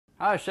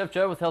Hi, Chef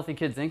Joe with Healthy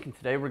Kids Inc. and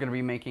today we're going to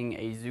be making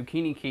a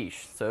zucchini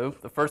quiche. So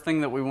the first thing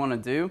that we want to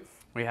do,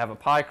 we have a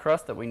pie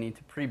crust that we need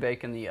to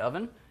pre-bake in the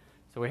oven.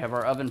 So we have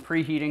our oven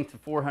preheating to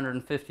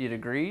 450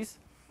 degrees.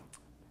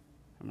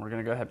 And we're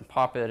going to go ahead and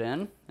pop it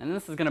in. And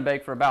this is going to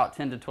bake for about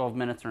 10 to 12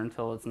 minutes or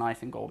until it's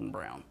nice and golden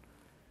brown.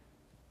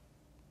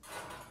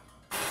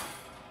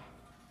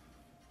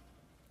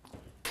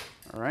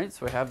 Alright,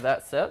 so we have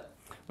that set.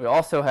 We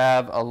also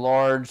have a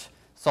large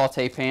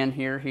saute pan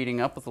here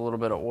heating up with a little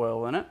bit of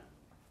oil in it.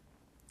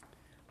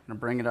 I'm going to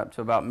bring it up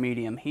to about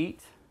medium heat.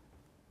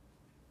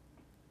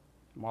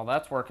 While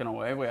that's working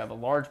away, we have a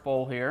large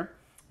bowl here.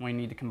 We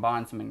need to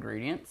combine some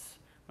ingredients.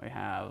 We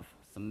have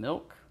some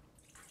milk.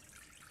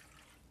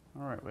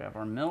 All right, we have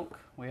our milk.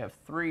 We have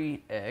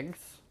 3 eggs.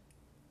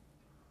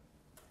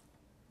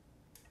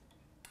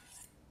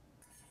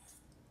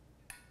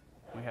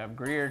 We have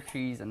Gruyere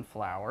cheese and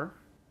flour.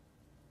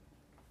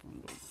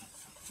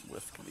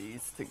 Whisk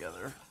these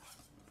together.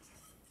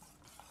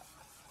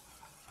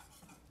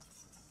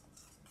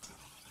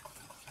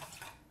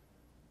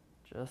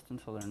 Just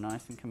until they're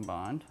nice and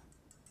combined.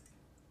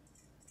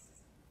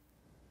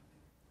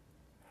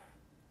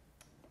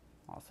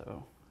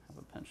 Also have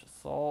a pinch of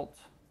salt.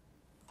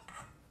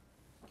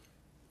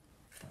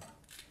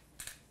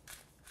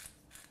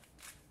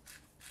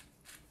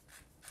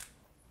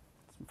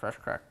 Some fresh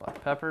cracked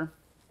black pepper.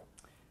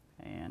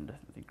 And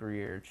the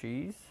Gruyere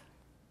cheese.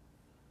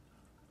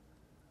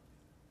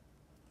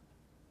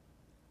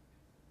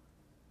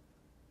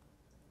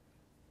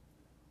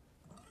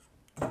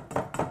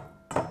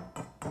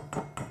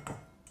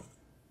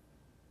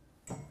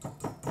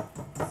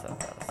 Set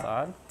that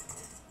aside.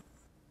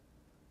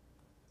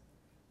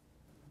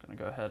 I'm going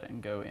to go ahead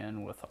and go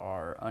in with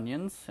our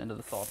onions into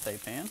the saute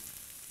pan.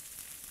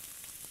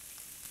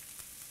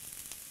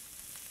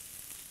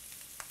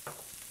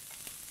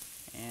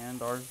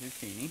 And our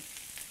zucchini.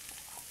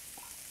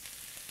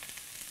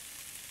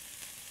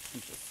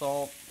 Pinch of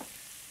salt.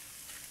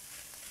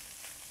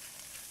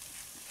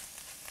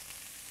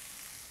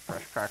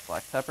 Fresh cracked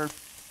black pepper.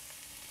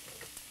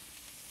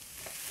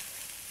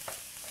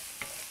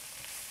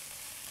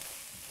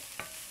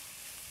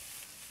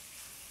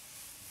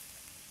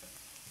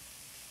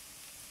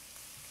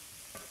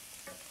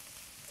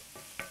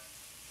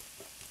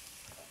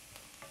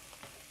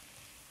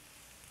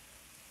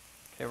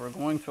 Okay, we're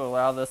going to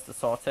allow this to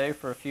saute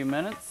for a few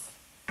minutes.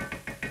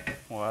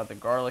 We'll add the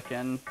garlic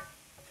in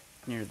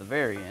near the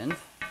very end.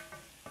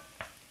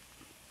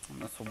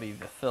 And this will be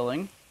the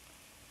filling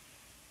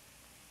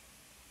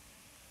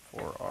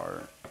for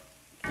our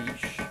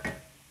quiche.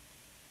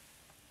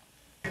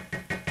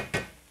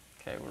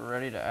 Okay, we're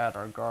ready to add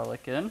our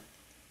garlic in.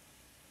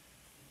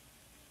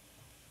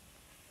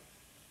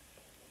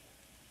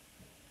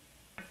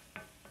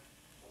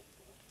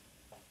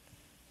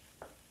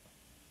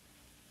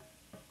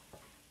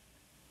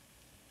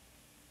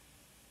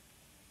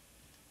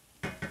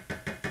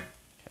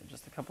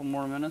 Just a couple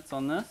more minutes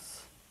on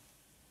this.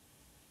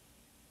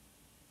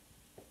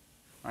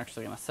 I'm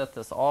actually going to set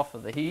this off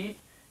of the heat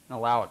and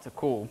allow it to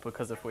cool,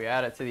 because if we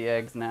add it to the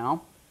eggs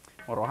now,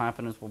 what will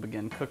happen is we'll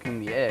begin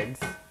cooking the eggs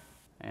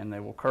and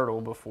they will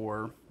curdle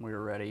before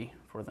we're ready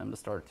for them to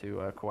start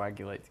to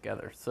coagulate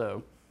together.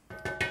 So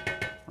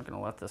we're going to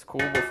let this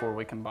cool before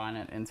we combine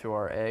it into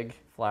our egg,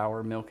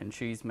 flour, milk, and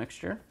cheese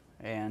mixture,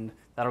 and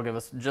that'll give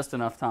us just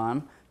enough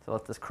time to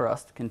let this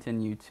crust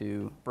continue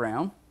to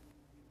brown.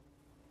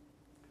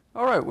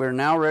 All right, we're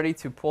now ready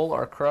to pull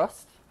our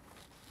crust.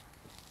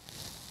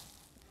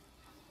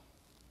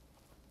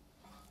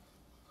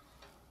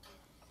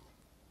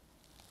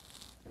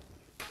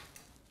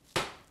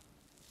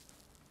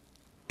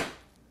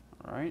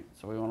 All right,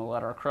 so we want to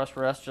let our crust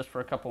rest just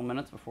for a couple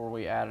minutes before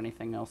we add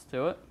anything else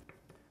to it.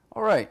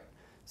 All right,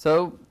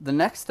 so the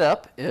next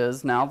step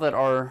is, now that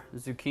our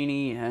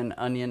zucchini and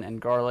onion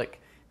and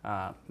garlic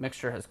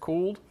mixture has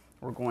cooled,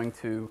 we're going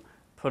to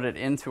put it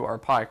into our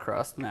pie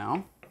crust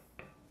now.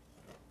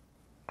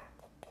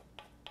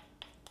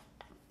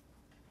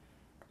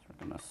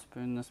 I'm going to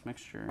spoon this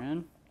mixture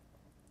in.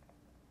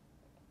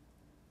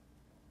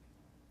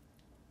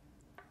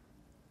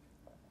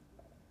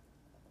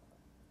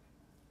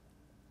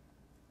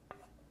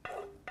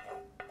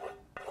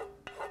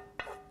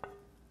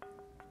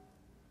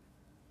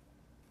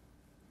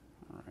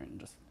 All right, and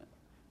just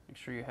make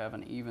sure you have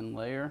an even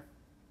layer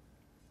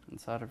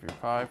inside of your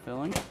pie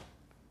filling.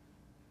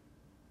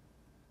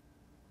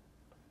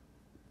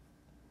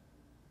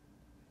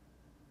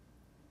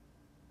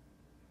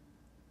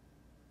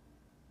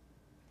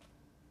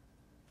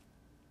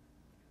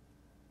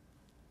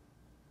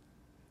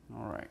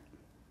 All right,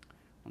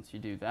 once you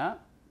do that,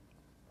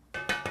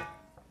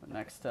 the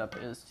next step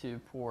is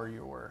to pour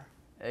your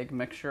egg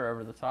mixture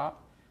over the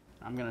top.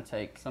 I'm going to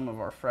take some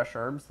of our fresh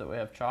herbs that we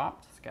have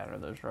chopped, scatter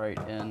those right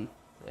in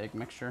the egg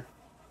mixture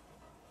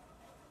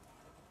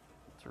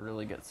to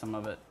really get some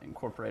of it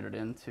incorporated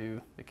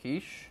into the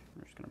quiche.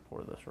 I'm just going to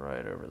pour this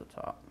right over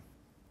the top.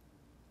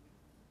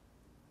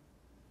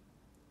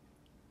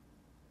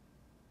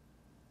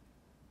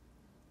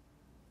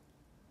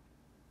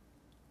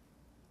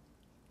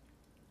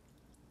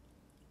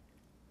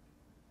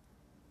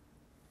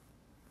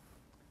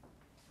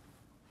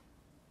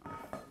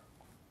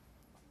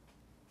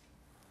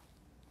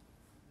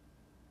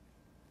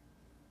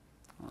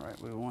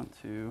 we want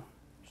to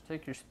just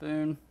take your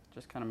spoon,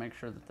 just kind of make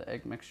sure that the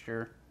egg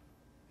mixture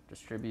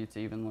distributes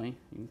evenly.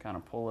 You can kind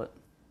of pull it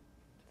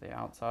to the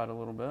outside a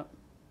little bit.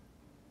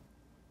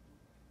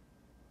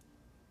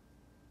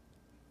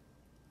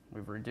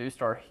 We've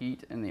reduced our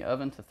heat in the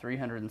oven to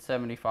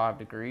 375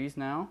 degrees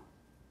now.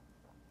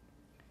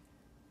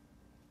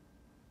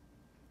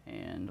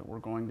 And we're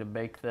going to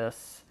bake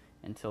this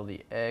until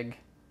the egg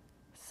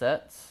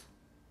sets,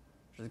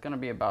 which is going to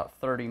be about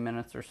 30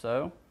 minutes or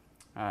so.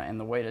 And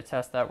the way to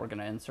test that, we're going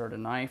to insert a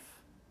knife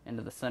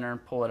into the center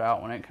and pull it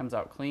out. When it comes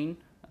out clean,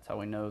 that's how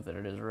we know that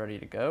it is ready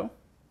to go.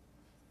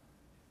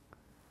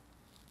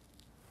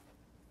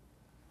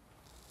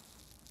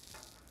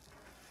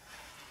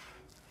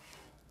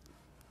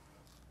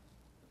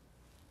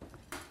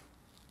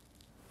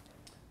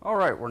 All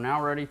right, we're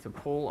now ready to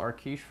pull our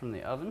quiche from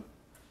the oven.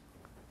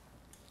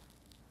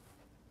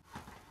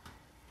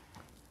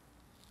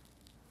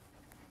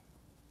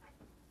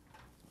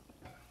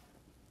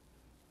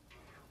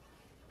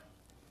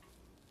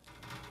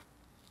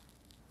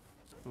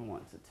 We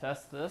want to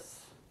test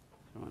this.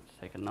 We want to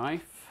take a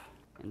knife,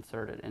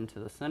 insert it into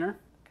the center.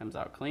 Comes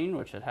out clean,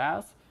 which it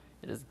has.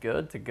 It is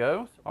good to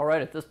go. All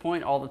right, at this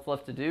point, all that's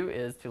left to do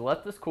is to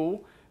let this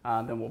cool.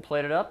 Then we'll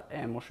plate it up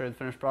and we'll show you the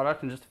finished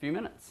product in just a few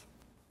minutes.